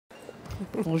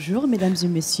Bonjour, mesdames et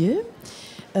messieurs.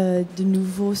 De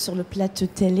nouveau sur le plateau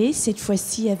télé, cette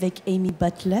fois-ci avec Amy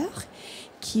Butler,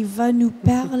 qui va nous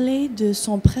parler de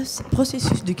son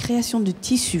processus de création de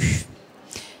tissus.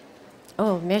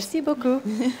 Oh, merci beaucoup.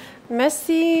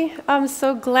 Merci. I'm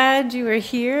so glad you are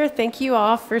here. Thank you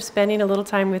all for spending a little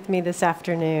time with me this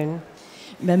afternoon.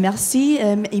 Ben merci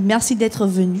et merci d'être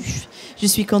venu. Je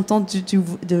suis contente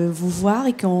de vous voir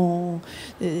et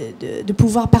de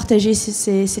pouvoir partager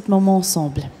ce moment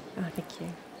ensemble. Oh, thank you.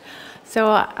 So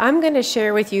I'm going to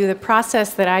share with you the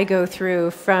process that I go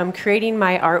through from creating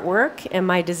my artwork and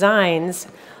my designs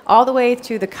all the way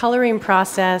through the coloring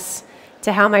process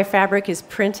to how my fabric is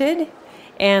printed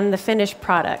and the finished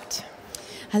product.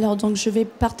 Alors, donc, je vais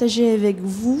partager avec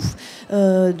vous,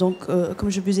 comme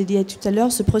je vous ai dit tout à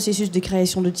l'heure, ce processus de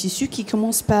création de tissu qui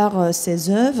commence par ses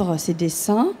œuvres, ses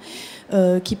dessins,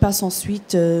 qui passe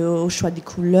ensuite au choix des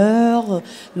couleurs,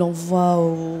 l'envoi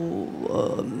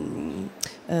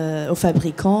aux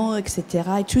fabricants, etc.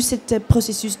 Et tout ce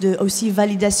processus de aussi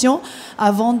validation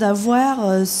avant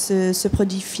d'avoir ce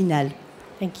produit final.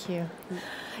 Thank you.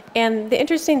 And the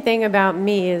interesting thing about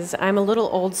me is I'm a little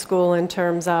old school in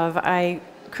terms of I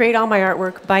create all my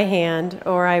artwork by hand,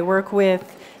 or I work with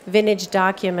vintage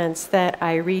documents that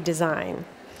I redesign.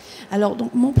 Alors,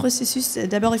 donc, mon processus,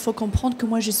 d'abord, il faut comprendre que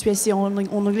moi, je suis assez, en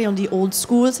anglais, on dit old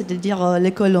school, c'est-à-dire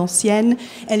l'école ancienne.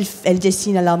 Elle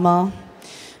dessine à la main.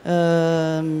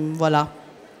 Voilà.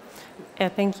 Yeah,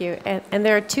 thank you. And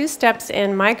there are two steps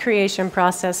in my creation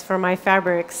process for my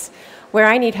fabrics where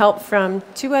I need help from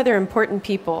two other important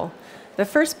people. The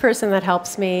first person that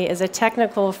helps me is a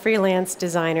technical freelance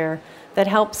designer that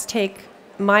helps take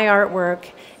my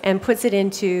artwork and puts it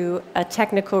into a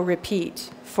technical repeat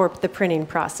for the printing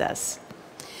process.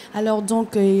 Alors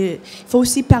donc, il faut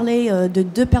aussi parler de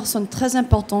deux personnes très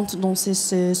importantes dans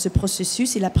ce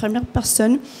processus. Et la première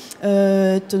personne,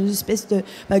 une espèce de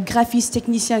graphiste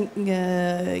technicien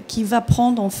qui va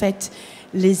prendre en fait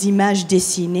les images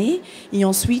dessinées et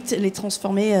ensuite les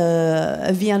transformer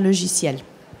via un logiciel.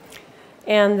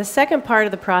 And the second part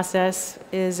of the process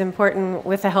is important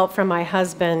with the help from my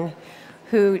husband,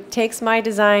 who takes my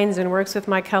designs and works with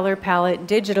my color palette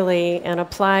digitally and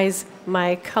applies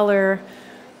my color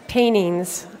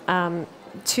paintings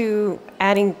to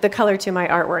adding the color to my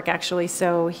artwork, actually.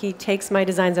 So he takes my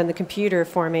designs on the computer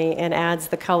for me and adds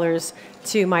the colors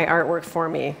to my artwork for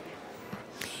me.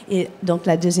 Et donc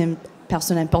la deuxième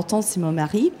personne importante, c'est mon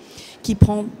mari, qui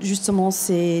prend justement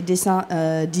ces dessins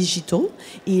digitaux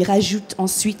et il rajoute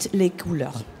ensuite les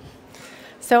couleurs.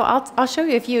 So I'll show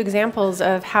you a few examples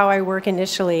of how I work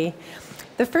initially.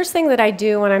 The first thing that I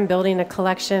do when I'm building a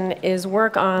collection is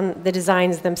work on the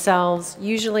designs themselves,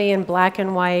 usually in black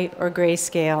and white or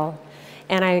grayscale.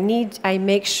 And I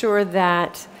make sure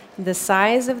that the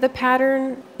size of the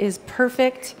pattern is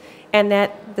perfect and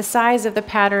that the size of the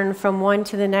pattern from one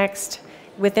to the next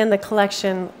within the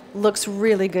collection looks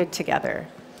really good together.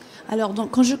 Alors,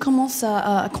 donc, quand je commence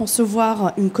à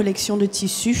concevoir une collection de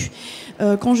tissus,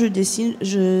 quand je dessine,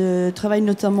 je travaille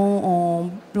notamment en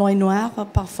blanc et noir,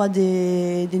 parfois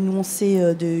des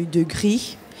nuancés de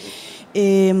gris.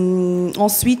 Et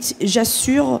ensuite,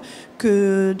 j'assure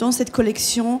que dans cette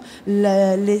collection,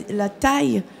 la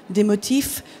taille des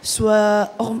motifs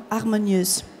soit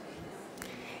harmonieuse.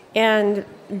 And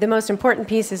the most important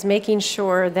piece is making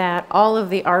sure that all of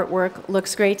the artwork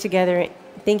looks great together,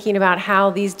 thinking about how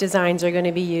these designs are going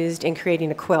to be used in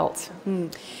creating a quilt.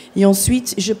 Et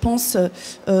ensuite, je pense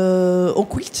aux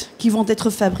quilts qui vont être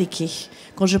fabriqués.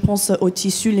 Quand je pense aux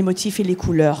tissus, les motifs et les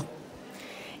couleurs.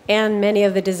 And many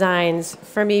of the designs,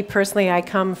 for me personally, I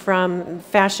come from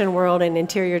fashion world and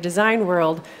interior design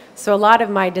world, so a lot of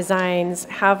my designs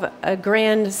have a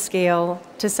grand scale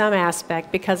to some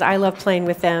aspect because I love playing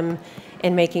with them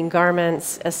and making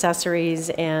garments, accessories,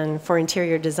 and for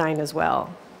interior design as well.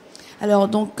 Alors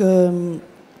donc,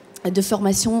 de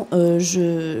formation,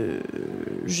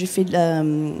 j'ai fait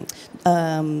de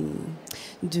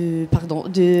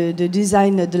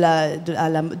design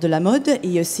de la mode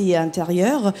et aussi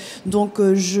intérieur. Donc,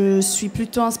 je suis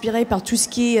plutôt inspirée par tout ce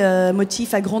qui est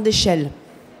motif à grande échelle.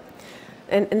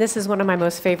 And this is one of my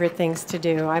most favorite things to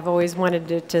do. I've always wanted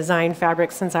to design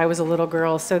fabric since I was a little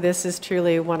girl, so this is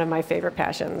truly one of my favorite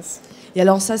passions. Et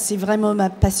alors ça, c'est vraiment ma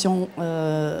passion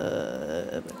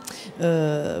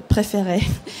préférée,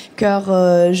 car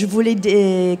je voulais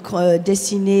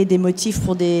dessiner des motifs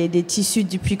pour des tissus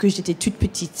depuis que j'étais toute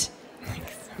petite.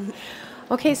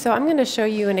 Okay, so I'm going to show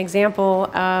you an example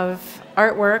of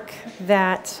artwork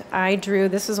that I drew.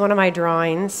 This is one of my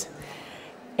drawings.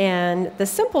 And the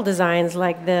simple designs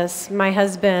like this, my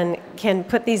husband can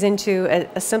put these into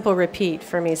a simple repeat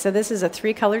for me. So this is a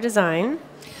 3-color design.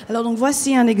 Alors donc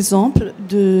voici un exemple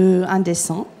d'un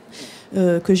dessin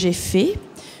que j'ai fait,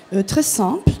 très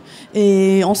simple.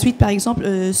 Et ensuite, par exemple,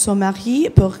 son mari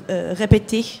peut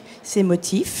répéter ses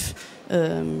motifs.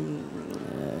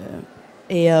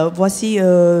 Voici,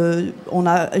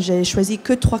 j'ai choisi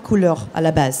que 3 couleurs à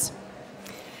la base.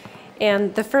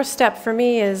 And the first step for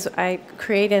me is I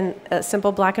create in a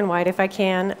simple black and white if I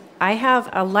can. I have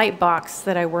a light box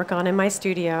that I work on in my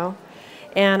studio,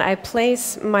 and I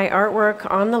place my artwork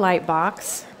on the light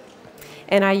box,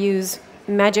 and I use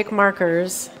magic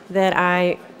markers that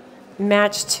I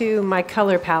match to my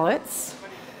color palettes.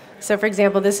 So for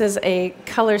example, this is a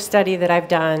color study that I've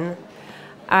done.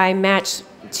 I match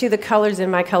to the colors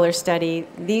in my color study.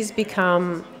 These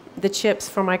become the chips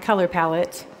for my color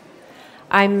palette.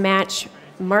 I match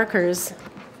markers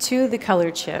to the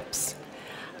color chips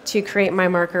to create my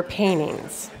marker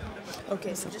paintings.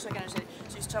 Okay, so just like I understand,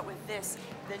 so you start with this,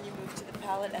 then you move to the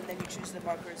palette, and then you choose the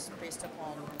markers based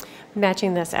upon...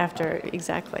 Matching this after,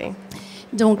 exactly.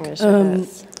 Donc,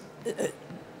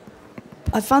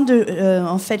 afin de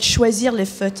en fait choisir les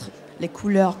feutres, les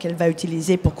couleurs qu'elle va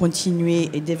utiliser pour continuer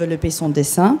et développer son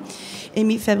dessin,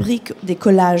 Amy fabrique des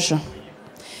collages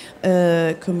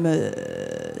comme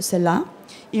celle-là.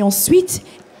 Et ensuite,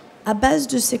 à base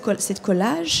de cette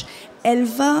collage, elle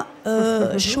va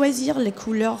choisir les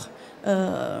couleurs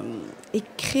et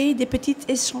créer des petits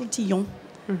échantillons,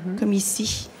 comme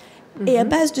ici. Et à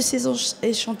base de ces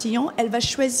échantillons, elle va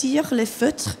choisir les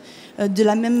feutres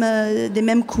des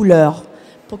mêmes couleurs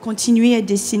pour continuer à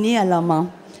dessiner à la main.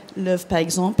 L'œuvre, par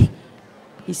exemple,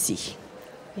 ici.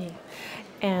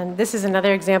 And this is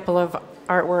another example of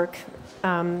artwork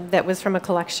that was from a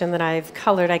collection that I've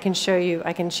colored. I can show you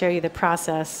the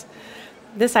process.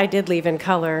 This I did leave in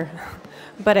color,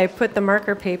 but I put the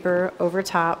marker paper over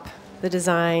top the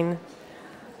design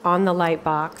on the light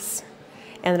box,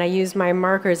 and then I use my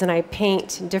markers and I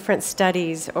paint different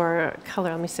studies or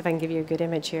color. Let me see if I can give you a good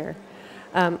image here.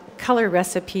 Color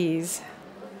recipes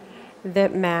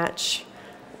that match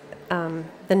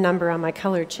the number on my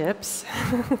color chips.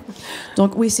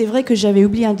 Donc oui, c'est vrai que j'avais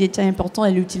oublié un détail important.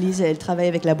 Elle travaille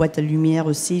avec la boîte à lumière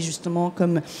aussi, justement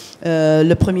comme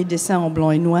le premier dessin en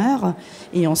blanc et noir.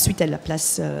 Et ensuite, elle la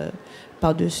place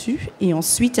par-dessus. Et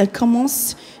ensuite, elle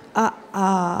commence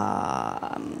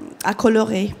à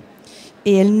colorer.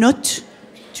 Et elle note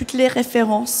toutes les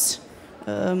références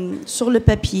sur le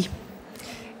papier.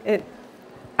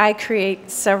 I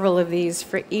create several of these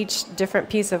for each different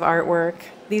piece of artwork.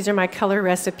 These are my color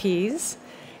recipes,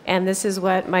 and this is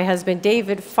what my husband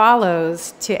David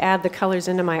follows to add the colors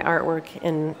into my artwork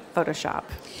in Photoshop.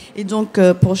 Et donc,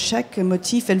 pour chaque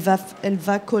motif, elle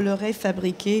va colorer,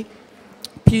 fabriquer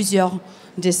plusieurs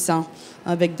dessins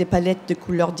avec des palettes de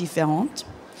couleurs différentes.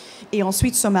 Et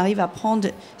ensuite, son mari va prendre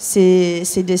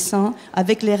ces dessins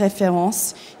avec les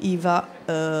références. Il va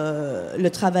le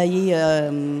travailler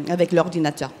avec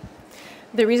l'ordinateur.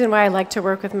 The reason why I like to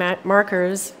work with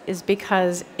markers is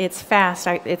because it's fast.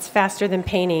 It's faster than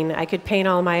painting. I could paint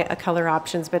all my color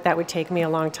options, but that would take me a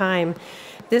long time.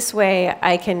 This way,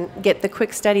 I can get the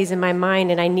quick studies in my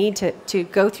mind, and I need to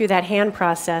go through that hand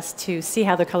process to see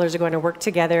how the colors are going to work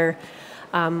together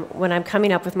when I'm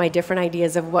coming up with my different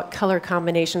ideas of what color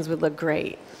combinations would look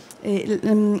great. Et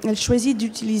elle choisit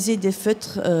d'utiliser des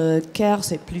feutres car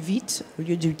c'est plus vite au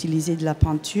lieu d'utiliser de la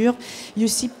peinture. Et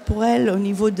aussi pour elle, au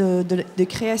niveau de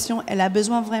création, elle a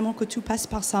besoin vraiment que tout passe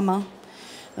par sa main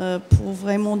pour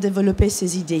vraiment développer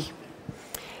ses idées.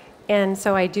 And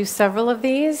so I do several of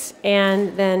these,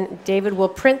 and then David will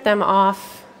print them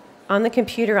off on the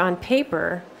computer on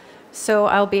paper, so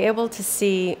I'll be able to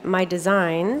see my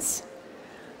designs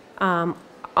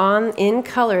in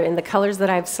color, in the colors that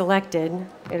I've selected.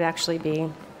 It'd actually be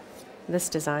this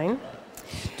design.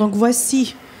 Donc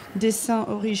voici dessin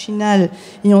original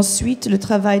et ensuite le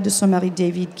travail de son mari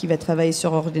David qui va travailler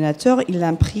sur ordinateur. Il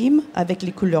l'imprime avec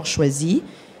les couleurs choisies.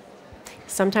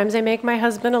 Sometimes I make my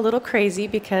husband a little crazy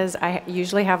because I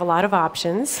usually have a lot of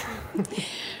options.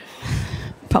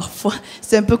 Parfois,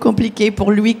 c'est un peu compliqué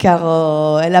pour lui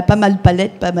car elle a pas mal de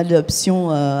palettes, pas mal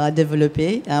d'options à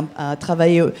développer, à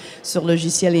travailler sur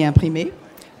logiciel et imprimer.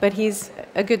 But he's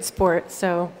a good sport,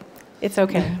 so it's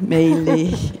okay. Mais il est,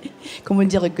 comment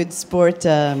dire, a good sport.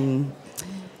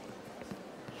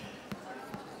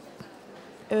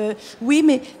 Oui,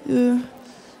 mais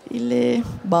il est,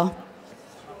 bah,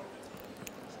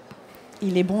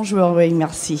 il est bon joueur, oui,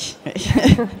 merci.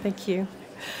 Thank you.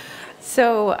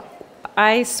 So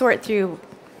I sort through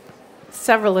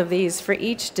several of these for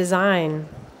each design.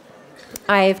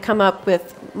 I've come up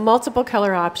with multiple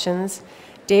color options.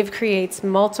 Dave creates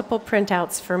multiple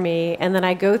printouts for me, and then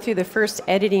I go through the first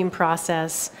editing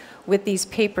process with these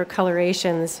paper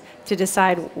colorations to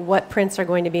decide what prints are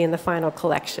going to be in the final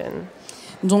collection.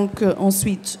 Donc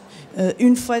ensuite,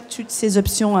 une fois toutes ces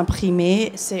options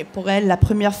imprimées, c'est pour elle la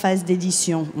première phase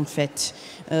d'édition en fait,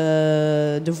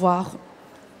 de voir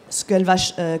ce qu'elle va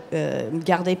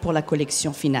garder pour la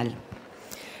collection finale.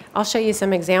 I'll show you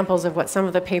some examples of what some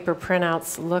of the paper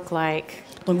printouts look like.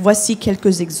 Donc voici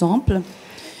quelques exemples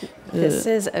This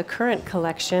is a current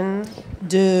collection.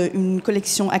 d'une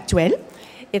collection actuelle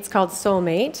It's called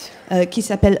Soulmate. qui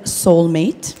s'appelle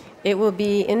Soulmate, It will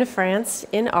be in France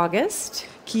in August.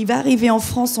 qui va arriver en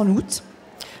France en août.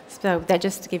 So that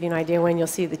just to give you an idea when you'll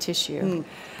see the tissue.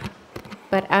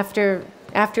 But after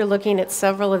looking at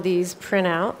several of these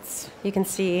printouts, you can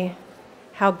see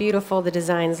how beautiful the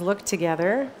designs look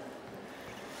together.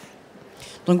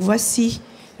 Donc voici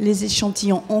les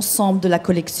échantillons ensemble de la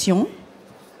collection.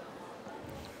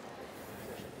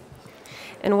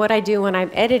 And what I do when I'm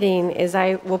editing is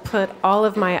I will put all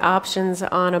of my options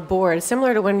on a board,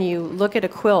 similar to when you look at a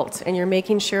quilt and you're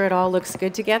making sure it all looks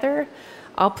good together.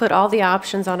 I'll put all the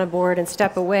options on a board and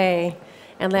step away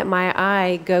and let my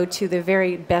eye go to the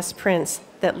very best prints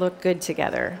that look good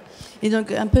together. Et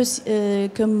donc un peu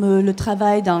comme le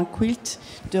travail d'un quilt,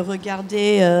 de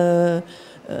regarder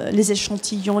les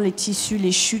échantillons, les tissus,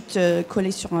 les chutes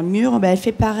collées sur un mur, ben, elle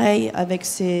fait pareil avec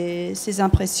ses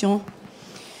impressions.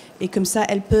 Et comme ça,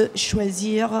 elle peut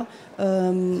choisir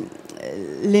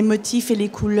les motifs et les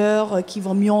couleurs qui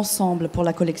vont mieux ensemble pour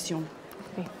la collection.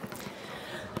 Okay.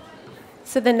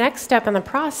 So the next step in the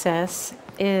process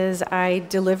is I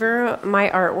deliver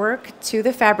my artwork to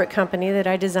the fabric company that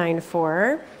I designed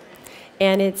for.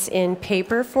 And it's in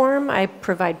paper form. I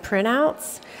provide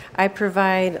printouts. I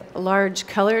provide large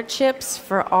color chips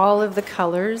for all of the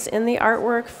colors in the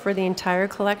artwork for the entire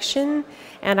collection.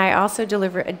 And I also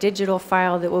deliver a digital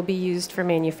file that will be used for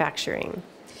manufacturing.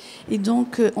 Et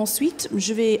donc ensuite,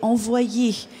 je vais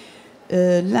envoyer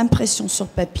l'impression sur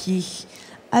papier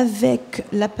avec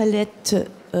la palette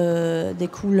des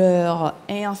couleurs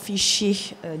et un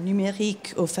fichier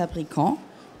numérique au fabricant.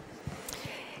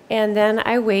 And then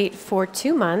I wait for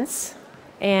 2 months,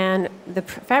 and the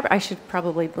fabric,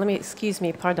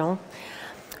 pardon.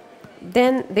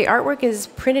 Then the artwork is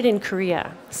printed in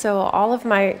Korea. So all of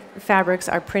my fabrics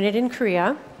are printed in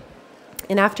Korea.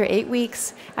 And after 8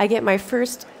 weeks, I get my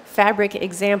first fabric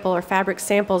example or fabric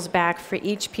samples back for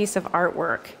each piece of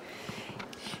artwork.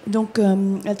 Donc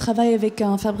elle travaille avec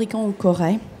un fabricant en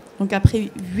Corée. Donc après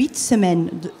 8 semaines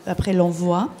après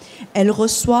l'envoi, elle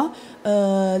reçoit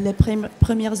les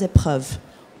premières épreuves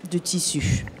de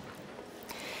tissu.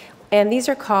 And these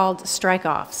are called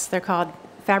strike-offs. They're called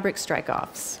fabric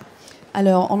strike-offs.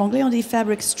 Alors en anglais on dit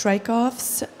fabric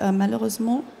strike-offs.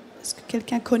 Malheureusement, est-ce que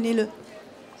quelqu'un connaît le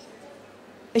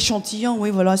échantillon? Oui,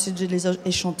 voilà, c'est les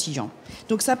échantillons.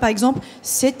 Donc ça, par exemple,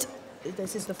 c'est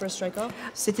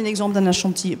un exemple d'un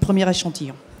premier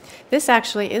échantillon. This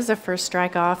actually is the first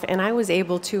strike-off, and I was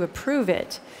able to approve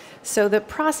it. So the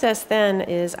process then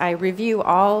is I review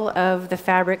all of the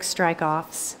fabric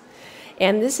strike-offs,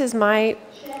 and this is my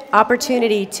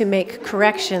opportunity to make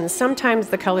corrections. Sometimes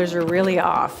the colors are really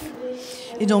off.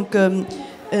 Et donc,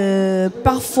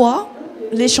 parfois,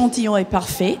 l'échantillon est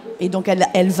parfait, et donc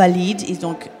elle valide, et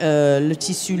donc le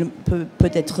tissu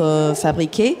peut être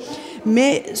fabriqué.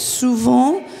 Mais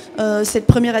souvent, cette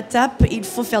première étape, il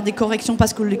faut faire des corrections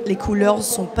parce que les couleurs ne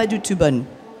sont pas du tout bonnes.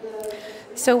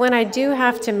 So when I do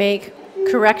have to make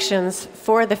corrections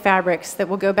for the fabrics that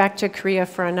will go back to Korea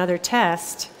for another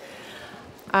test,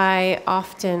 I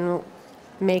often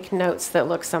make notes that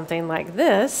look something like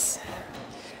this.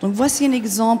 Donc voici un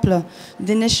exemple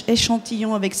d'un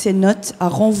échantillon avec ces notes à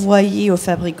renvoyer au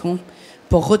fabricant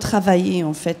pour retravailler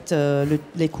en fait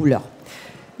les couleurs.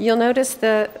 You'll notice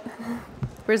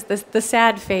where's the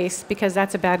sad face because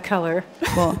that's a bad color.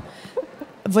 Bon,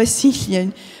 voici il y a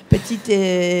une petite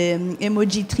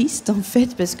emoji triste en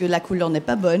fait parce que la couleur n'est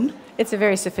pas bonne. It's a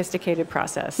very sophisticated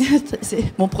process.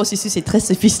 Mon processus est très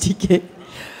sophistiqué.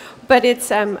 But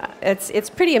it's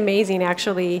pretty amazing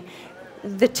actually.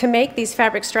 To make these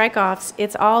fabric strike-offs,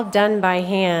 it's all done by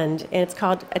hand, and it's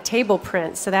called a table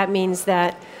print. So that means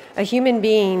that a human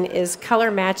being is color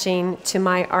matching to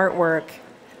my artwork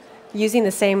using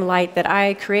the same light that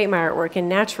I create my artwork in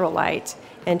natural light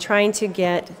and trying to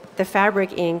get the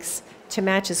fabric inks to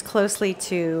match as closely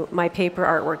to my paper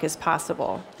artwork as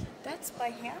possible. That's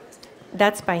by hand?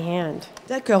 That's by hand.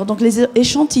 D'accord. Donc les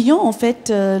échantillons, en fait,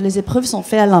 les épreuves sont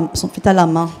faites à la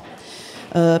main.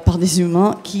 par des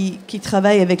humains qui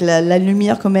travaillent avec la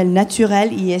lumière comme elle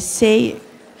naturelle et essayent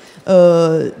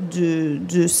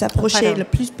de s'approcher le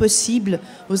plus possible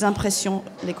aux impressions,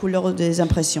 les couleurs des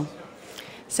impressions.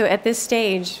 So at this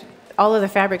stage, all of the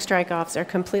fabric strike-offs are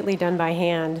completely done by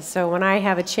hand. So when I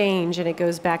have a change and it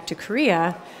goes back to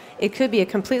Korea, it could be a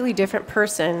completely different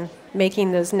person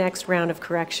making those next round of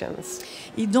corrections.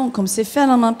 Et donc, comme c'est fait à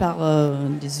la main par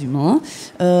des humains,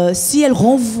 si elles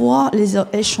renvoient les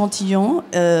échantillons,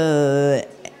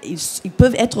 ils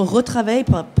peuvent être retravaillés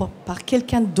par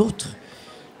quelqu'un d'autre.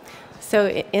 So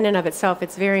in and of itself,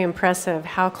 it's very impressive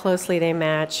how closely they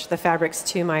match the fabrics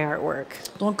to my artwork.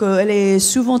 Donc, elle est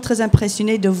souvent très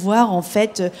impressionnée de voir, en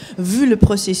fait, vu le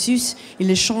processus et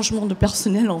les changements de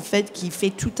personnel, en fait, qui fait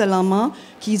tout à la main,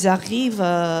 qu'ils arrivent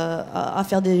à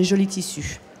faire des jolis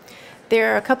tissus.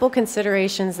 There are a couple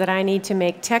considerations that I need to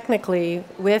make technically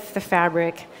with the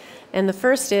fabric. And the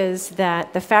first is that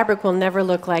the fabric will never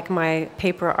look like my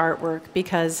paper artwork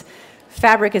because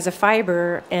fabric is a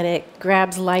fiber and it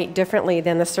grabs light differently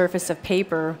than the surface of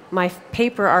paper. My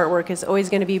paper artwork is always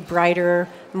going to be brighter,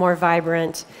 more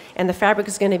vibrant, and the fabric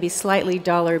is going to be slightly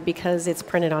duller because it's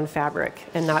printed on fabric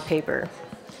and not paper.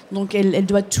 Donc elle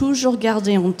doit toujours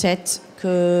garder en tête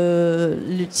que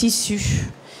le tissu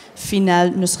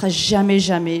final ne sera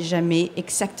jamais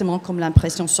exactement comme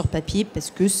l'impression sur papier parce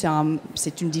que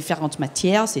c'est une différente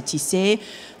matière, c'est tissé,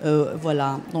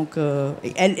 voilà. Donc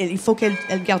il faut qu'elle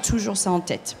garde toujours ça en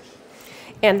tête.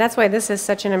 And that's why this is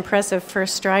such an impressive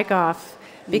first strike-off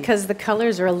because the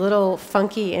colors are a little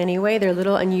funky anyway, they're a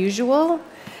little unusual.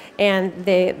 And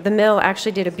the mill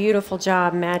actually did a beautiful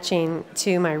job matching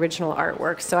to my original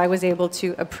artwork, so I was able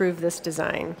to approve this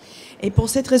design. Et pour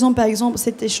cette raison, par exemple,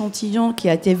 cet échantillon qui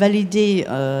a été validé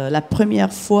la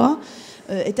première fois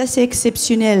est assez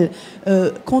exceptionnel,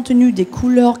 compte tenu des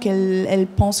couleurs qu'elle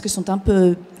pense que sont un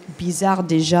peu bizarres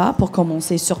déjà, pour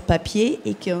commencer sur papier,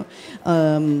 et que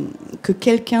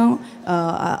quelqu'un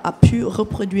a pu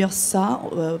reproduire ça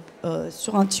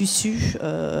sur un tissu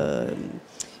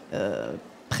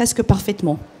presque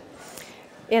parfaitement.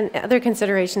 And other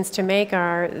considerations to make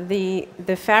are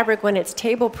the fabric, when it's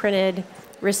table printed,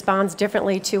 responds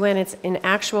differently to when it's in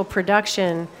actual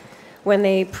production. When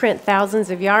they print thousands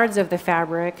of yards of the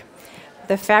fabric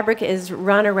is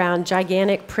run around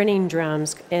gigantic printing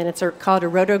drums, and it's called a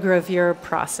rotogravure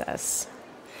process.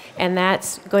 And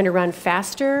that's going to run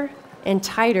faster and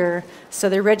tighter, so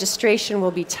the registration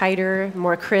will be tighter,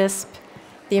 more crisp.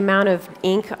 The amount of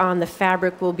ink on the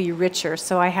fabric will be richer,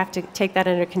 so I have to take that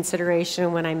under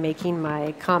consideration when I'm making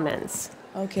my comments.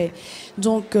 Ok.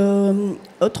 Donc,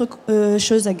 autre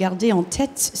chose à garder en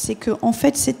tête, c'est que en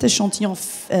fait, cet échantillon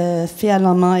fait à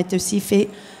la main est aussi fait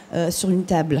sur une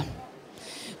table.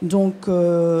 Donc,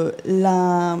 le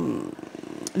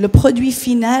produit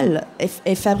final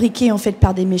est fabriqué en fait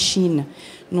par des machines.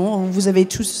 Non, vous avez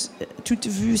toutes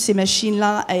vu ces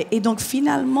machines-là, et donc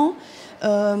finalement,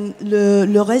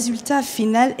 le résultat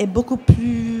final est beaucoup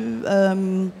plus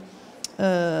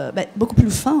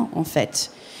fin en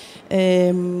fait.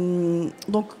 Et,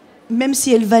 donc, même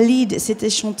si elle valide cet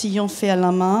échantillon fait à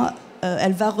la main,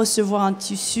 elle va recevoir un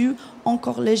tissu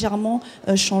encore légèrement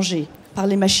changé par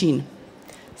les machines.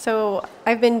 So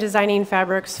I've been designing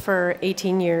fabrics for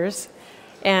 18 years,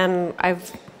 and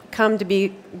I've come to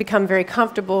become very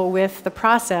comfortable with the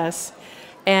process.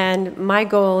 And my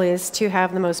goal is to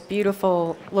have the most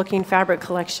beautiful looking fabric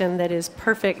collection that is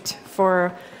perfect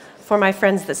for my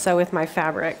friends that sew with my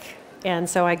fabric. And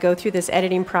so I go through this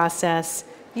editing process,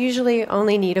 usually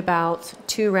only need about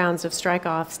 2 rounds of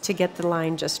strike-offs to get the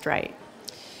line just right.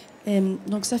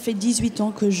 Donc ça fait 18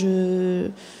 ans que je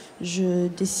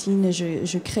dessine,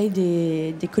 je crée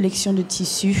des collections de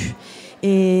tissus.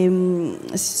 Et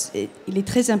il est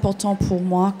très important pour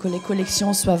moi que les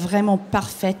collections soient vraiment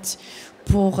parfaites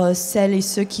pour celles et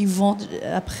ceux qui vont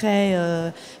après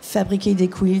fabriquer des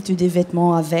quilts ou des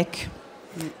vêtements avec.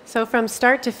 So from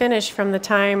start to finish, from the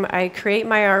time I create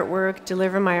my artwork,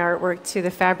 deliver my artwork to the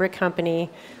fabric company,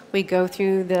 we go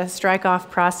through the strike-off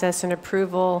process and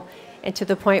approval, and to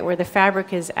the point where the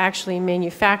fabric is actually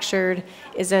manufactured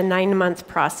is a 9-month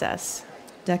process.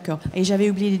 D'accord. Et j'avais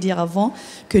oublié de dire avant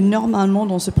que normalement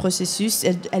dans ce processus,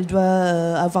 elle doit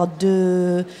avoir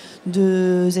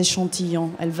deux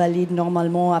échantillons. Elle valide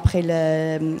normalement après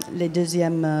les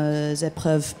deuxièmes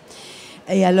épreuves.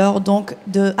 Et alors donc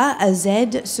de A à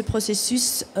Z, ce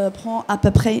processus prend à peu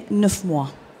près 9 mois.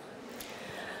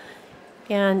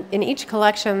 And in each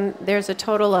collection, there's a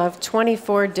total of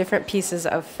 24 different pieces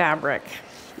of fabric.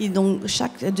 Et dans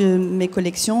chaque de mes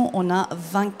collections, on a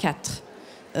 24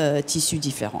 tissus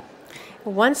différents.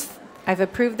 Once I've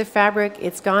approved the fabric,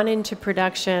 it's gone into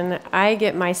production. I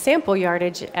get my sample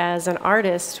yardage as an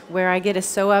artist where I get to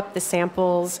sew up the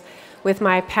samples with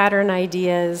my pattern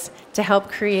ideas to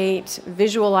help create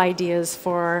visual ideas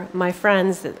for my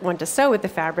friends that want to sew with the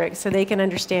fabric so they can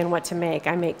understand what to make.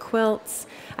 I make quilts,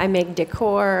 I make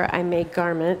decor, I make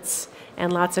garments,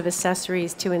 and lots of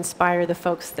accessories to inspire the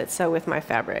folks that sew with my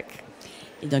fabric.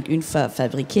 Et donc, une fois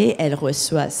fabriquée, elle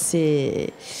reçoit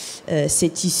ses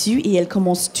tissus et elle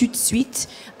commence tout de suite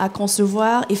à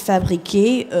concevoir et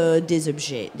fabriquer des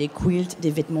objets, des quilts,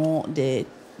 des vêtements, des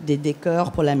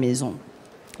décors pour la maison.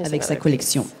 Here's avec sa another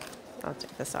collection. piece. I'll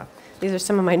take this off. These are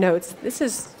some of my notes. This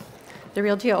is the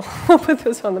real deal. I'll put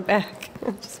those on the back.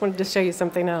 Just wanted to show you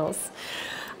something else.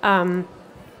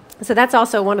 So that's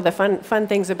also one of the fun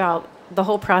things about the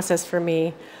whole process for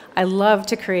me. I love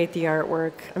to create the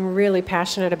artwork. I'm really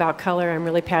passionate about color. I'm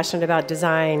really passionate about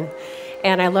design.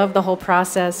 And I love the whole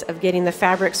process of getting the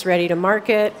fabrics ready to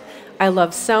market. I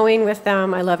love sewing with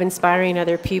them. I love inspiring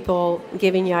other people,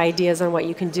 giving you ideas on what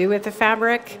you can do with the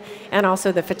fabric, and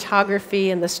also the photography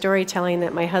and the storytelling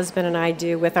that my husband and I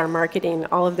do with our marketing.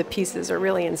 All of the pieces are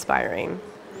really inspiring.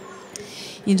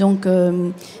 Et donc,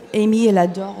 Amy, elle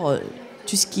adore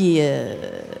tout ce qui est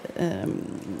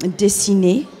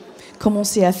dessiné,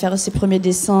 commencer à faire ses premiers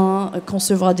dessins,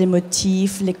 concevoir des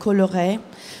motifs, les colorer.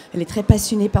 Elle est très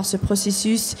passionnée par ce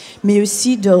processus, mais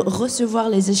aussi de recevoir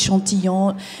les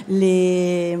échantillons,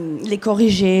 les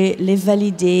corriger, les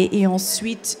valider et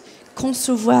ensuite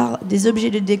concevoir des objets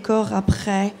de décor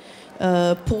après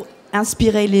pour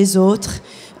inspirer les autres.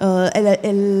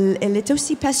 Elle était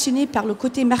aussi passionnée par le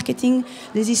côté marketing,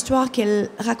 les histoires qu'elle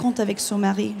raconte avec son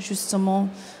mari, justement,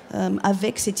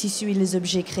 avec ces tissus et les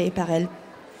objets créés par elle.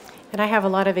 And I have a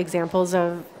lot of examples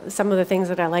of some of the things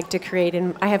that I like to create.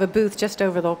 And I have a booth just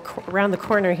around the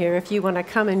corner here. If you want to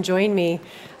come and join me,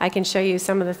 I can show you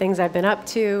some of the things I've been up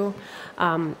to.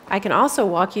 I can also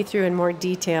walk you through in more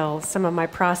detail some of my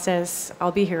process.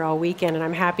 I'll be here all weekend, and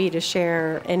I'm happy to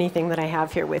share anything that I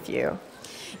have here with you.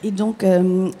 Et donc,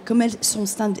 comme son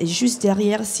stand est juste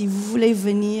derrière, si vous voulez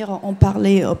venir en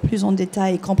parler plus en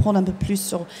détail, comprendre un peu plus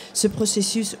sur ce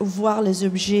processus, voir les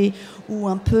objets ou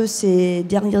un peu ses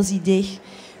dernières idées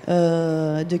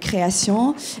de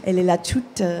création, elle est là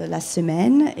toute la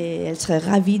semaine et elle serait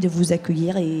ravie de vous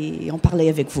accueillir et en parler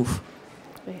avec vous.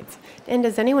 Great. And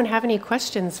does anyone have any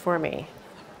questions for me?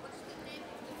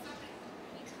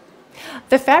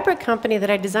 The fabric company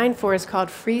that I designed for is called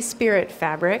Free Spirit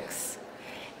Fabrics.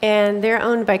 And they're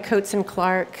owned by Coates &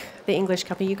 Clark, the English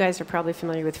company. You guys are probably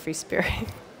familiar with Free Spirit.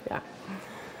 Yeah.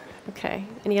 Okay.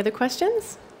 Any other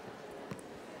questions?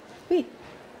 Oui.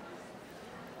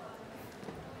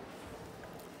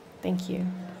 Thank you.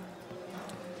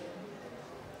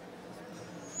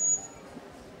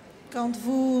 Quand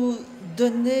vous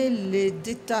donnez les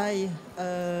détails,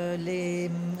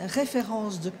 les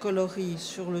références de coloris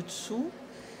sur le dessous,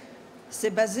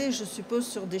 c'est basé, je suppose,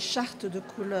 sur des chartes de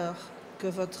couleurs que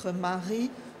votre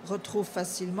mari retrouve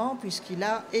facilement puisqu'il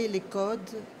a et les codes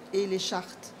et les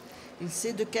chartes. Il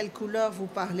sait de quelle couleur vous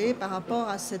parlez par rapport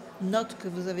à cette note que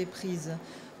vous avez prise.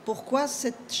 Pourquoi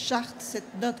cette charte,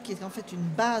 cette note qui est en fait une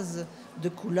base de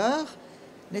couleurs,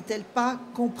 n'est-elle pas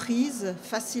comprise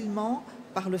facilement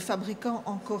par le fabricant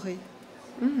en Corée?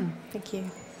 Thank you.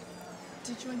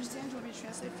 Did you understand? Do you want me to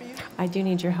translate for you? I do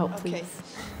need your help, Okay.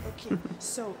 please. Okay.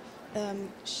 So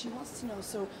she wants to know,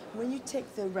 so when you take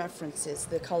the references,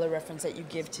 the color reference that you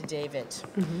give to David,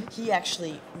 he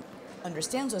actually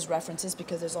understands those references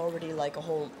because there's already like a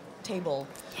whole table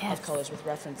Yes. of colors with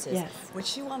references. Yes. What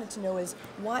she wanted to know is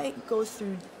why go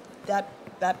through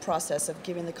that process of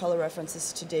giving the color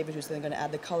references to David, who's then going to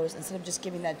add the colors, instead of just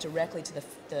giving that directly to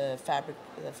the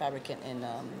fabricant in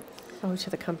Oh,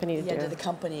 to the company to do to it. the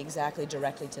company, exactly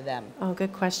directly to them. Oh,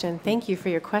 good question. Thank you for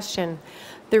your question.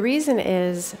 The reason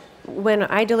is when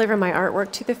I deliver my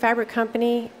artwork to the fabric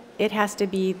company, it has to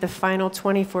be the final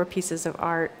 24 pieces of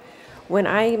art. When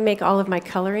I make all of my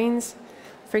colorings,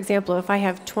 for example, if I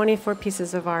have 24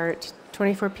 pieces of art,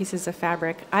 24 pieces of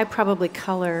fabric, I probably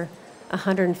color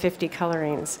 150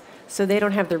 colorings. So they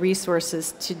don't have the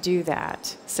resources to do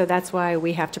that. So that's why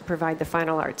we have to provide the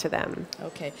final art to them.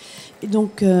 Ok. Et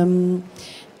donc,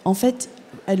 en fait,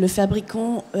 le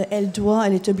fabricant, elle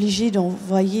est obligée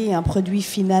d'envoyer un produit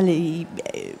final. Et,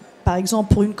 par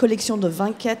exemple, pour une collection de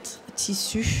 24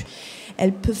 tissus,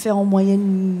 elle peut faire en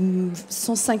moyenne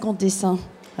 150 dessins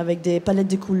avec des palettes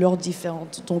de couleurs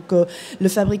différentes. Donc, le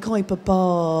fabricant, il ne peut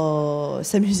pas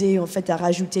s'amuser en fait, à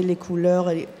rajouter les couleurs,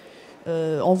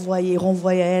 envoyer,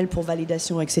 renvoyer à elle pour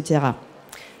validation, etc.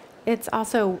 It's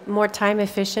also more time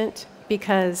efficient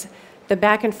because the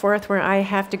back and forth where I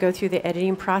have to go through the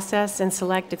editing process and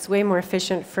select, it's way more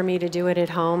efficient for me to do it at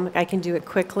home. I can do it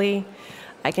quickly.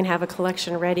 I can have a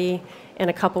collection ready in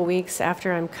a couple weeks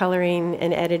after I'm coloring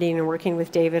and editing and working with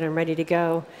David. I'm ready to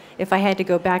go. If I had to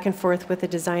go back and forth with a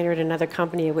designer at another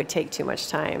company, it would take too much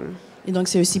time. Et donc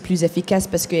c'est aussi plus efficace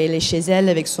parce qu'elle est chez elle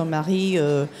avec son mari.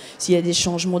 S'il y a des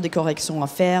changements, des corrections à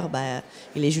faire, bah,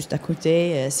 il est juste à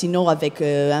côté. Sinon, avec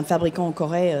un fabricant en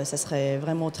Corée, ça serait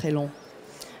vraiment très long.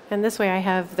 And this way I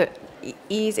have the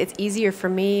ease. It's easier for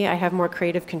me. I have more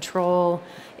creative control.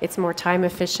 It's more time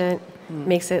efficient.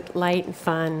 Makes it light and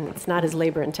fun. It's not as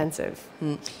labor intensive.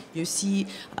 Et aussi,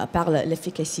 à part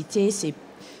l'efficacité,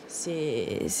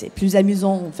 c'est plus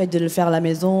amusant en fait de le faire à la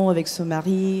maison avec son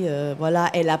mari. Voilà,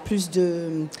 elle a plus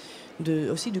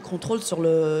aussi de contrôle sur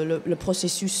le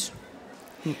processus.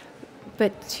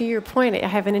 But to your point, I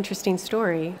have an interesting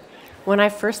story. When I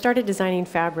first started designing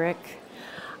fabric,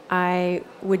 I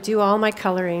would do all my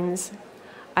colorings.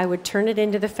 I would turn it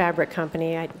into the fabric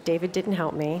company. David didn't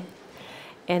help me.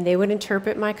 And they would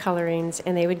interpret my colorings,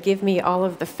 and they would give me all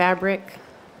of the fabric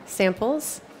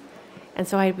samples. And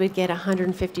so I would get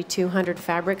 150, 200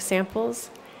 fabric samples,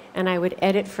 and I would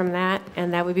edit from that,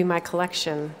 and that would be my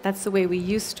collection. That's the way we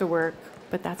used to work,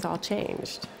 but that's all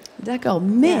changed. D'accord,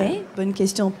 mais bonne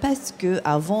question, parce que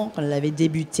avant, quand elle avait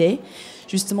débuté,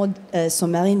 justement, son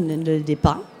mari ne l'aidait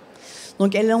pas.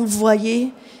 Donc elle envoyait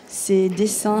ses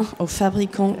dessins aux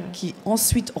fabricants qui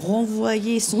ensuite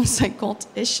renvoyaient 150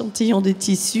 échantillons de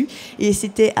tissus, et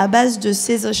c'était à base de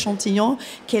ces échantillons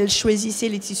qu'elle choisissait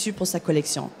les tissus pour sa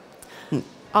collection.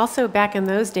 Also, back in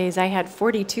those days, I had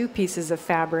 42 pieces of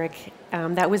fabric.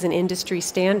 That was an industry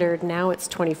standard. Now it's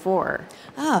 24.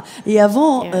 Ah, et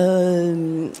avant,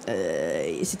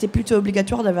 c'était plutôt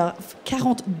obligatoire d'avoir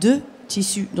 42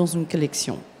 tissus dans une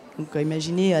collection. Donc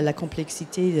imaginez la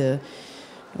complexité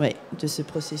de ce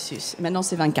processus. Maintenant,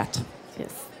 c'est 24. Yes.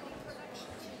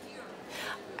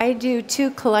 I do 2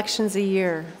 collections a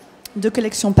year. 2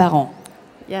 collections par an.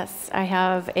 Yes, I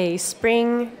have a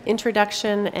spring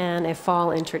introduction and a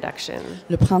fall introduction.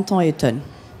 Le printemps et automne.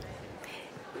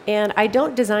 And I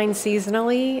don't design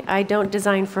seasonally. I don't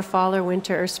design for fall or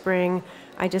winter or spring.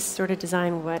 I just sort of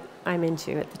design what I'm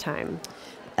into at the time.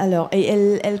 Alors, et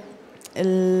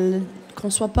elle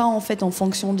conçoit pas en fait en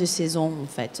fonction des saisons en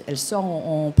fait. Elle sort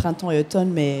en printemps et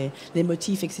automne, mais les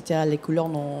motifs, etc., les couleurs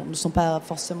ne sont pas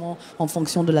forcément en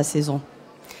fonction de la saison.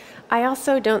 I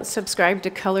also don't subscribe to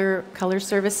color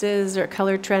services or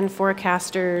color trend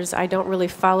forecasters. I don't really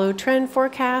follow trend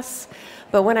forecasts.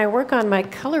 But when I work on my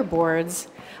color boards,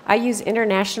 I use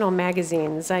international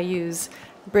magazines. I use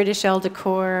British Elle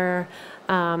Decor,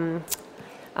 from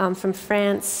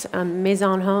France,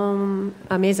 Maison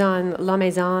La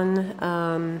Maison.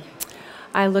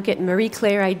 I look at Marie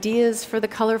Claire ideas for the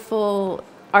colorful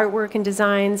artwork and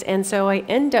designs, and so I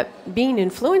end up being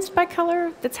influenced by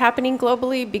color that's happening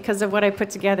globally because of what I put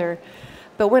together.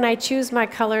 But when I choose my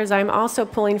colors, I'm also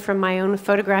pulling from my own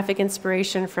photographic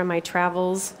inspiration from my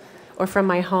travels or from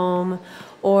my home,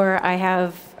 or I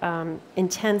have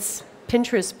intense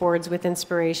Pinterest boards with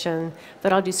inspiration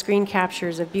that I'll do screen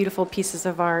captures of beautiful pieces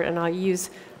of art, and I'll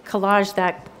collage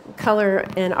that color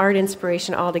and art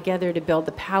inspiration all together to build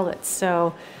the palettes.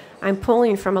 So I'm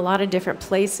pulling from a lot of different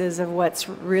places of what's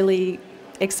really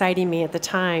exciting me at the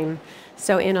time.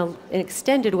 So in an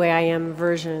extended way, I am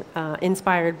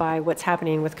inspired by what's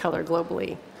happening with color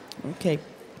globally. Ok.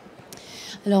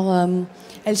 Alors,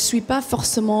 elle ne suit pas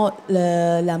forcément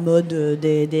la mode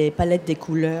des palettes des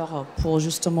couleurs pour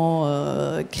justement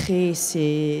créer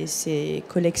ses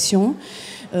collections.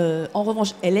 En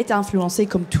revanche, elle est influencée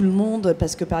comme tout le monde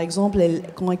parce que, par exemple,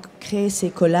 quand elle crée ses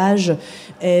collages,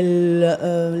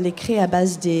 elle les crée à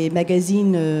base des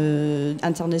magazines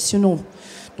internationaux.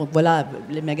 Donc voilà,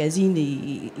 les magazines,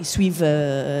 ils suivent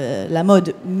la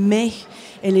mode, mais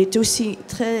elle est aussi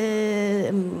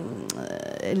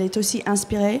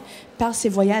inspirée par ses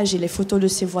voyages et les photos de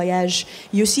ses voyages.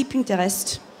 Il y a aussi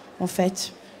Pinterest, en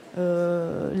fait,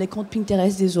 les comptes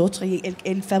Pinterest des autres. Et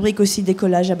elle fabrique aussi des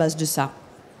collages à base de ça.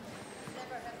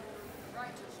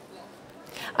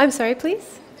 I'm sorry,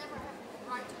 please?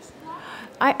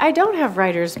 I don't have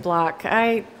writer's block.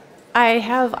 I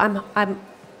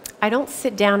don't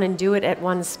sit down and do it at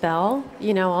one spell.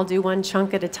 You know, I'll do one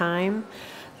chunk at a time.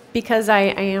 Because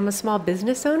I am a small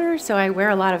business owner, so I wear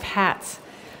a lot of hats.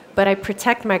 But I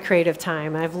protect my creative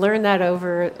time. I've learned that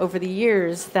over the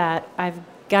years that I've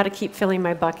got to keep filling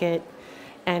my bucket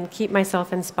and keep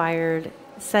myself inspired,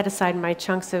 set aside my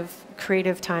chunks of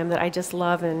creative time that I just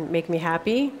love and make me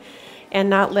happy, and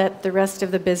not let the rest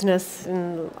of the business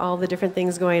and all the different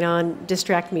things going on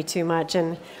distract me too much.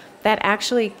 And that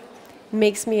actually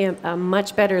makes me a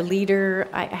much better leader.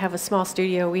 I have a small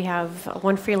studio. We have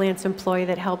one freelance employee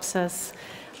that helps us.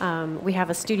 We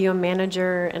have a studio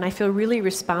manager, and I feel really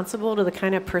responsible to the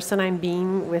kind of person I'm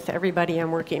being with everybody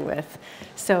I'm working with.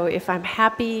 So if I'm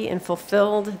happy and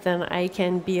fulfilled, then I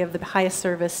can be of the highest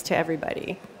service to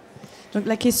everybody. Donc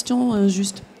la question,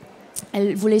 juste,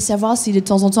 elle voulait savoir si de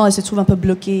temps en temps elle se trouve un peu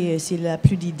bloquée, s'il n'a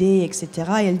plus d'idées, etc.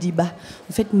 Et elle dit, bah,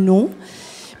 en fait, non.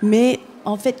 Mais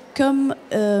en fait, comme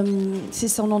c'est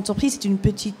son entreprise, c'est une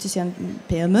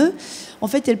PME, en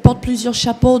fait, elle porte plusieurs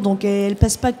chapeaux, donc elle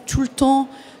passe pas tout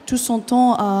son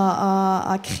temps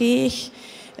à créer,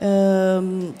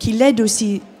 qui l'aide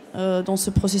aussi dans ce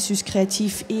processus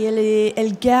créatif. Et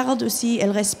elle garde aussi,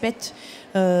 elle respecte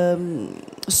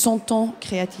son temps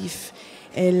créatif.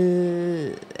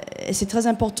 C'est très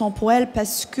important pour elle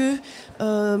parce que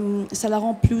ça la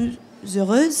rend plus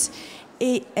heureuse.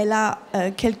 Et elle a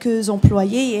quelques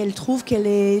employés et elle trouve qu'elle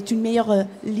est une meilleure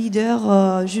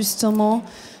leader, justement,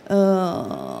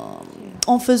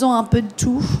 en faisant un peu de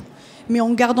tout, mais en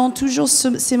gardant toujours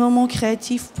ces moments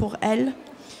créatifs pour elle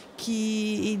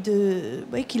qui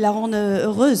la rendent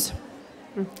heureuse.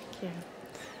 Thank you.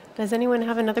 Does anyone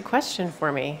have another question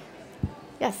for me?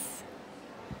 Yes.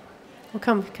 Well,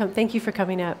 come. Thank you for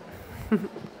coming up.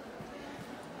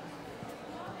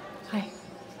 Hi.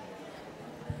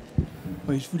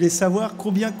 Oui, je voulais savoir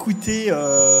combien coûtait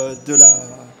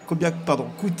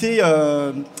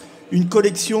une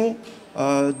collection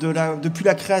depuis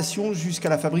la création jusqu'à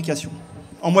la fabrication,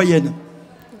 en moyenne.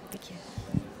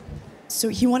 So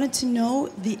he wanted to know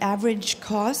the average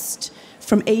cost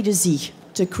from A to Z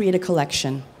to create a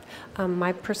collection.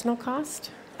 My personal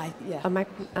cost?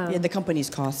 Yeah, the company's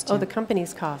cost. Oh, the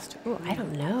company's cost. Oh, I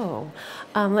don't know.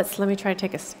 Let me try to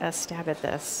take a stab at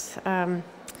this.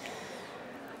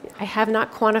 I have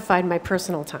not quantified my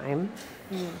personal time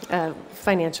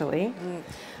financially.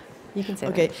 You can say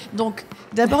Okay. Donc,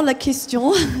 d'abord la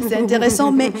question, c'est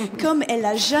intéressant, mais comme elle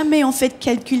n'a jamais en fait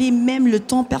calculé même le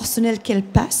temps personnel qu'elle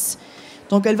passe,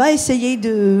 donc elle va essayer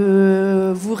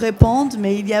de vous répondre,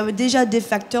 mais il y a déjà des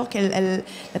facteurs qu'elle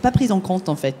n'a pas pris en compte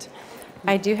en fait.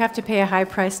 I do have to pay a high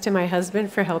price to my husband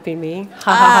for helping me.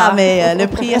 Mais le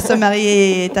prix à se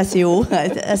marier est assez haut,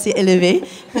 assez élevé.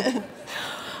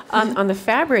 On the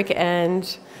fabric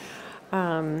end,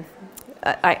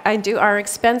 I do our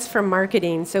expense for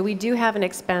marketing. So we do have an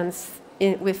expense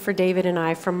for David and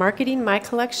I for marketing my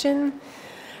collection.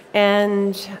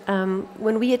 And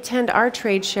when we attend our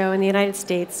trade show in the United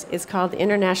States, it's called the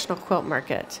International Quilt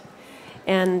Market.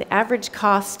 And the average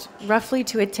cost roughly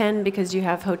to attend, because you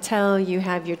have hotel, you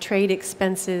have your trade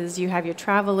expenses, you have your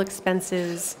travel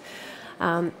expenses.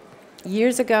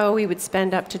 Years ago, we would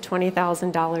spend up to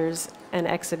 $20,000 an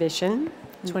exhibition,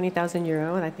 20,000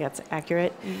 euro, and I think that's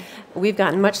accurate. We've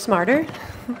gotten much smarter.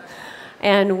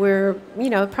 And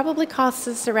it probably costs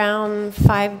us around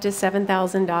 $5,000 to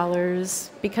 $7,000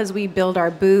 because we build our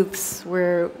booths.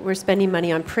 We're spending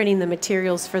money on printing the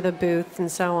materials for the booth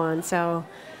and so on. So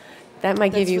that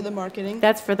might give you. That's for the marketing.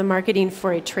 That's for the marketing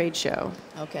for a trade show.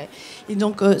 Okay. Et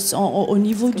donc au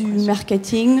niveau du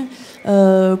marketing,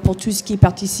 pour tout ce qui est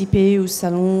participé au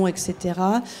salon, etc.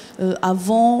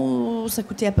 Avant, ça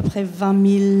coûtait à peu près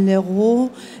 20 000 euros,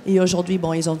 et aujourd'hui,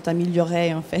 ils ont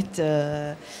amélioré en fait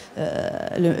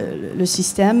le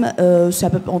système. C'est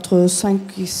à peu près entre 5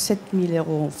 et 7 000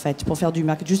 euros en fait pour faire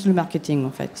juste le marketing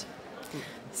en fait.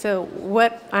 So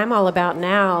what I'm all about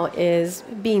now is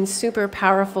being super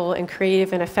powerful and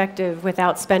creative and effective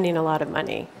without spending a lot of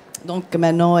money. Donc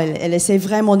maintenant, elle essaie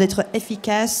vraiment d'être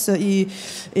efficace et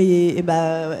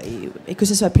que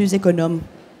ce soit plus économe.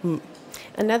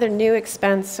 Another new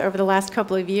expense over the last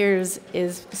couple of years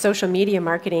is social media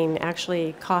marketing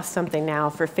actually costs something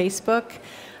now. For Facebook,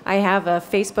 I have a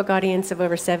Facebook audience of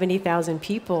over 70,000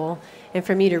 people, and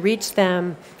for me to reach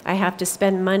them, I have to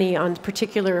spend money on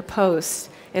particular posts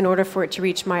in order for it to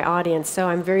reach my audience. So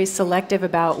I'm very selective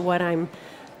about what I'm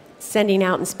sending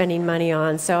out and spending money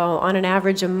on. So on an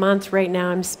average a month right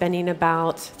now, I'm spending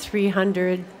about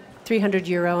 300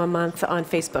 euro a month on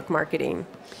Facebook marketing.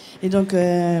 Et donc,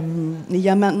 il y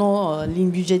a maintenant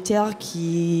lignes budgétaires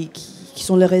qui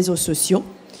sont les réseaux sociaux.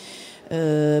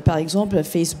 Par exemple,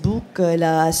 Facebook, elle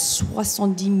a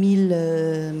 70 000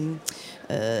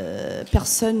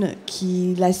 personnes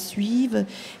qui la suivent.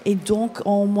 Et donc,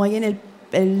 en moyenne,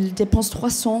 elle dépense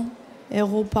 300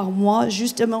 euros par mois,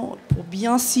 justement pour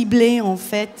bien cibler en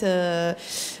fait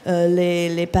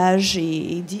les pages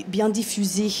et bien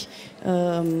diffuser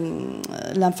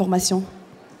l'information.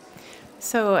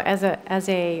 So as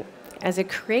a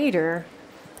creator,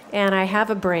 and I have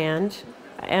a brand,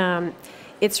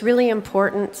 it's really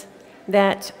important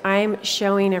that I'm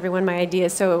showing everyone my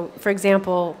ideas. So, for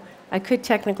example, I could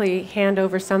technically hand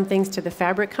over some things to the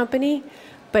fabric company,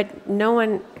 but no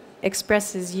one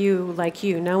expresses you like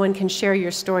you. No one can share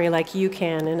your story like you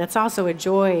can, and it's also a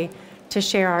joy to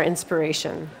share our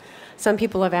inspiration. Some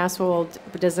people have asked, well,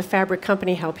 does the fabric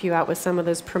company help you out with some of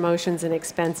those promotions and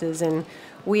expenses? And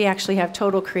we actually have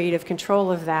total creative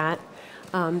control of that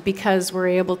because we're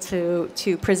able to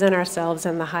present ourselves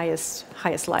in the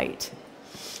highest light.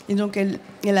 Et donc,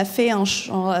 elle a fait un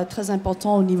champ très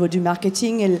important au niveau du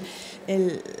marketing.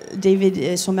 David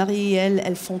et son mari,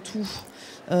 elles font tout.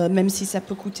 Même si ça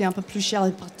peut coûter un peu plus cher,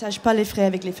 elles ne partagent pas les frais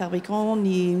avec les fabricants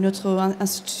ni une autre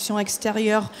institution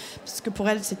extérieure, parce que pour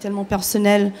elle, c'est tellement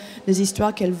personnel, les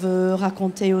histoires qu'elle veut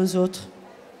raconter aux autres.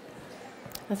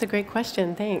 That's a great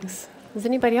question, thanks. Does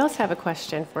anybody else have a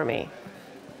question for me?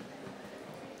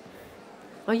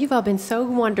 Oh, you've all been so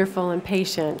wonderful and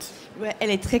patient. Ouais,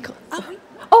 elle est très... Ah oui.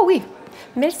 Oh oui,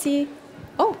 merci.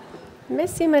 Oh,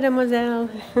 merci, mademoiselle.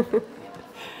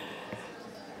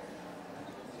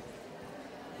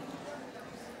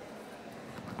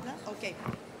 Okay.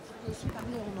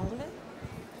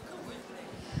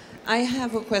 I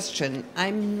have a question.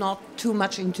 I'm not too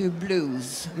much into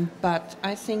blues, but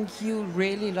I think you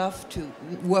really love to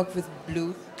work with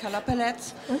blue color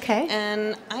palettes. Okay.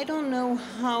 And I don't know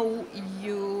how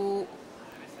you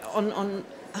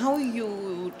how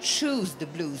you choose the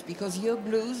blues, because your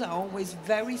blues are always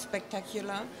very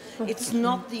spectacular. It's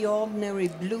not the ordinary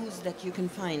blues that you can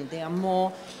find. They are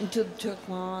more into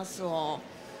turquoise or...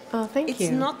 Oh, thank you. It's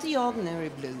not the ordinary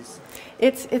blues.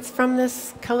 It's from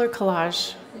this color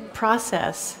collage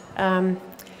process.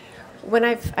 When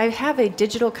I have a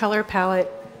digital color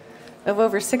palette of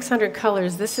over 600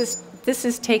 colors. This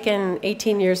has taken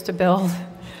 18 years to build.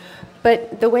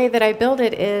 But the way that I build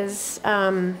it is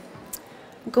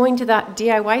going to the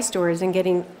DIY stores and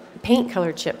getting paint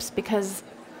color chips, because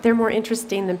they're more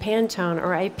interesting than Pantone,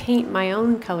 or I paint my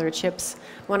own color chips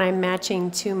when I'm matching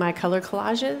to my color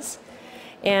collages.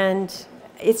 And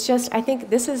it's just, I think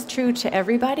this is true to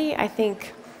everybody, I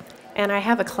think, and I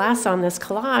have a class on this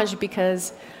collage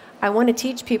because I want to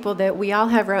teach people that we all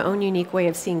have our own unique way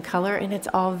of seeing color, and it's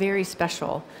all very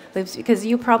special. Because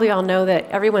you probably all know that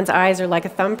everyone's eyes are like a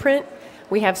thumbprint.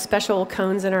 We have special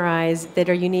cones in our eyes that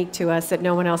are unique to us that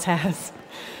no one else has.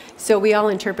 So we all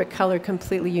interpret color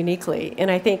completely uniquely. And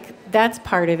I think that's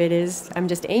part of it is I'm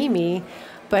just Amy,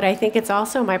 but I think it's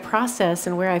also my process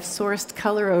and where I've sourced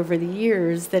color over the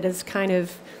years that has kind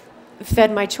of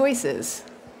fed my choices.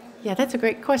 Yeah, that's a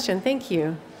great question. Thank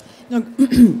you. Donc,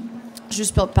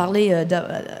 juste pour parler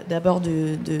d'abord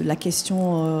de la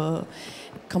question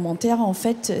commentaire, en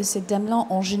fait, cette dame-là,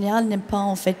 en général, n'aime pas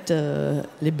en fait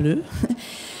les bleus.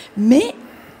 Mais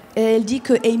elle dit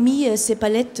que Amy, ses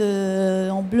palettes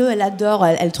en bleu, elle adore.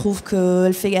 Elle trouve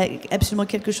qu'elle fait absolument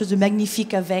quelque chose de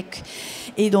magnifique avec.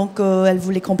 Et donc, elle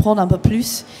voulait comprendre un peu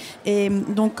plus. Et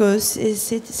donc,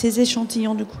 ces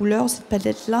échantillons de couleurs, cette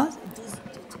palette-là...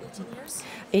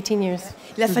 18 years.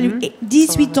 Il a fallu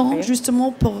 18 ans,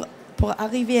 justement, pour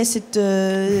arriver à cette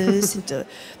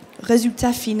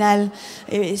résultat final.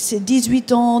 Et c'est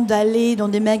 18 ans d'aller dans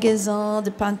des magasins de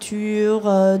peinture,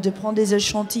 de prendre des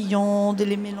échantillons, de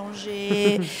les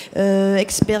mélanger,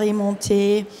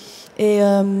 expérimenter. Et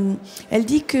elle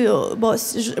dit que, bon,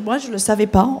 moi je ne le savais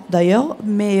pas d'ailleurs,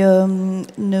 mais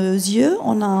nos yeux,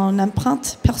 on a une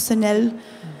empreinte personnelle,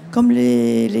 comme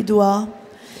les doigts.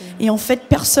 Et en fait,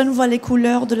 personne ne voit les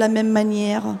couleurs de la même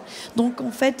manière. Donc,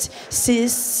 en fait,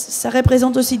 ça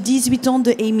représente aussi 18 ans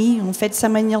de Amy, en fait, sa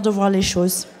manière de voir les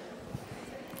choses.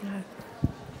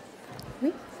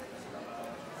 Oui.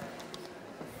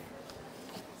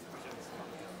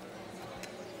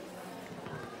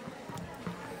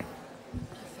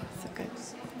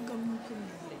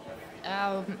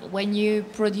 When you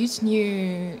produce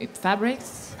new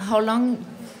fabrics, how long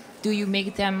do you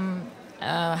make them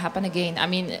happen again? I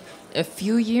mean, a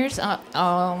few years,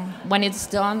 when it's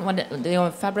done, when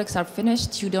the fabrics are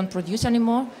finished, you don't produce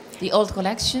anymore, the old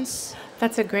collections?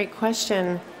 That's a great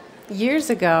question.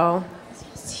 Years ago,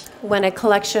 when a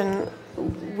collection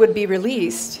would be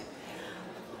released,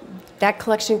 that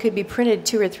collection could be printed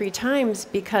 2 or 3 times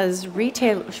because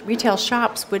retail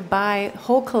shops would buy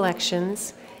whole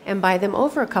collections and buy them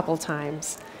over a couple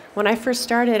times. When I first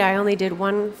started, I only did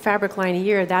 1 fabric line a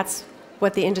year. That's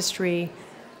what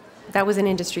that was an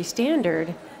industry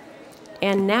standard.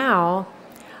 And now,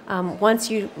 once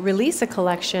you release a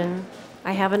collection,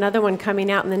 I have another one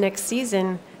coming out in the next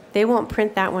season, they won't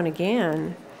print that one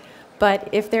again. But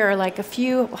if there are like a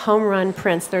few home run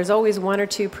prints, there's always one or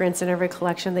two prints in every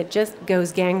collection that just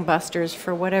goes gangbusters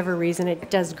for whatever reason, it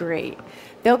does great.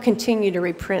 They'll continue to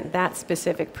reprint that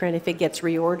specific print if it gets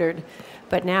reordered.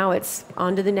 But now it's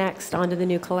on to the next, on to the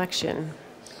new collection.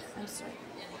 I'm sorry.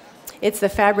 It's the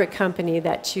fabric company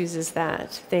that chooses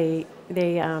that.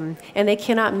 And they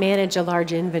cannot manage a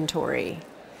large inventory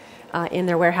in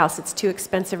their warehouse. It's too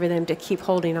expensive for them to keep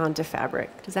holding on to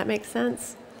fabric. Does that make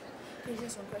sense?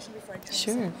 Just one question before I turn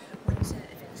Sure. this on. When you said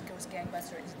if it goes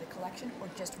gangbuster into the collection or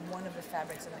just one of the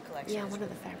fabrics in the collection? Yeah, one of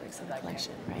the fabrics in the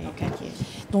collection, right? Okay. Thank you.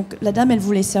 Donc la dame, elle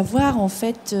voulait savoir en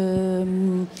fait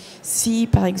si,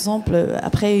 par exemple,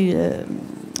 après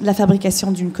la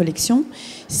fabrication d'une collection,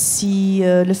 si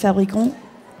le fabricant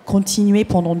continuait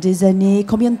pendant des années,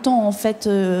 combien de temps en fait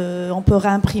on peut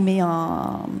réimprimer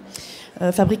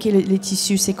fabriquer les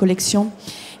tissus, ces collections.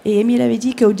 Et Amy avait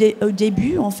dit qu'au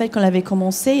début, en fait, quand elle avait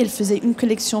commencé, elle faisait une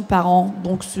collection par an.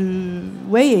 Donc,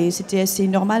 ouais, c'était assez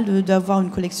normal d'avoir une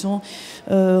collection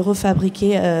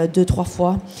refabriquée 2-3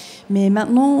 fois. Mais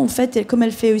maintenant, en fait, comme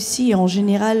elle fait aussi, en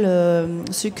général,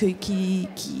 ceux qui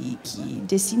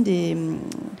dessinent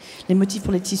les motifs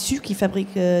pour les tissus, qui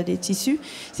fabriquent des tissus,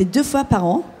 c'est 2 fois par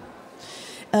an.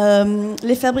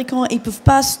 Les fabricants, ils ne peuvent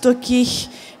pas stocker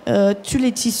tous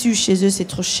les tissus chez eux, c'est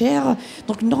trop cher.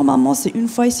 Donc normalement, c'est une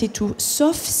fois et c'est tout.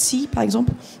 Sauf si, par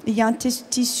exemple, il y a un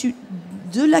tissu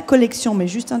de la collection, mais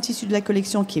juste un tissu de la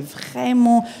collection qui est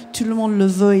vraiment, tout le monde le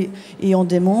veut et on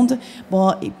demande.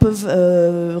 Bon, ils peuvent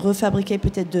refabriquer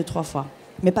peut-être 2-3 fois,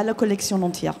 mais pas la collection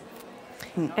entière.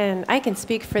 And I can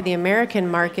speak for the American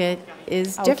market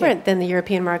is different than the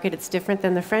European market. It's different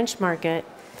than the French market.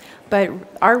 But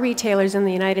our retailers in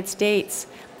the United States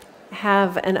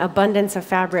have an abundance of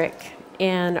fabric,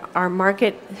 and our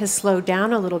market has slowed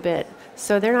down a little bit.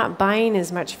 So they're not buying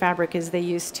as much fabric as they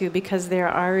used to because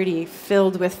they're already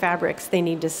filled with fabrics they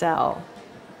need to sell.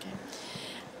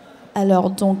 Alors,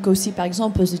 donc aussi, par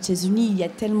exemple, aux États-Unis, il y a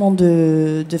tellement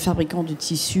de fabricants de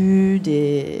tissus,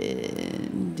 des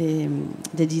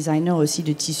designers aussi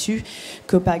de tissus,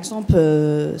 que par exemple,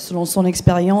 selon son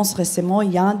expérience récemment,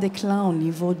 il y a un déclin au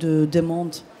niveau de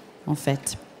demande, en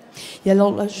fait. Et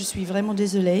alors là, je suis vraiment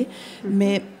désolée,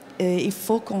 mais il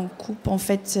faut qu'on coupe en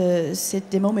fait cette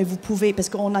démo, mais vous pouvez, parce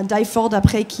qu'on a Dyford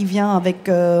après qui vient avec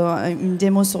une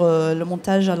démo sur le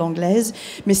montage à l'anglaise,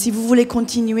 mais si vous voulez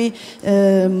continuer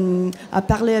à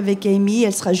parler avec Amy,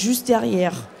 elle sera juste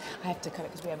derrière. I have to cut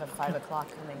it because we have a 5 o'clock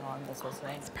coming on this whole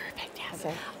thing. That's perfect, yes.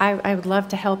 Okay. I would love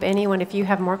to help anyone. If you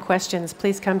have more questions,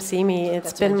 please come see me.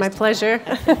 It's been my pleasure.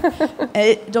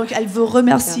 Et donc, elle vous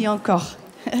remercie encore.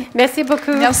 Merci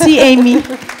beaucoup. Merci, Amy.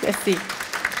 Merci.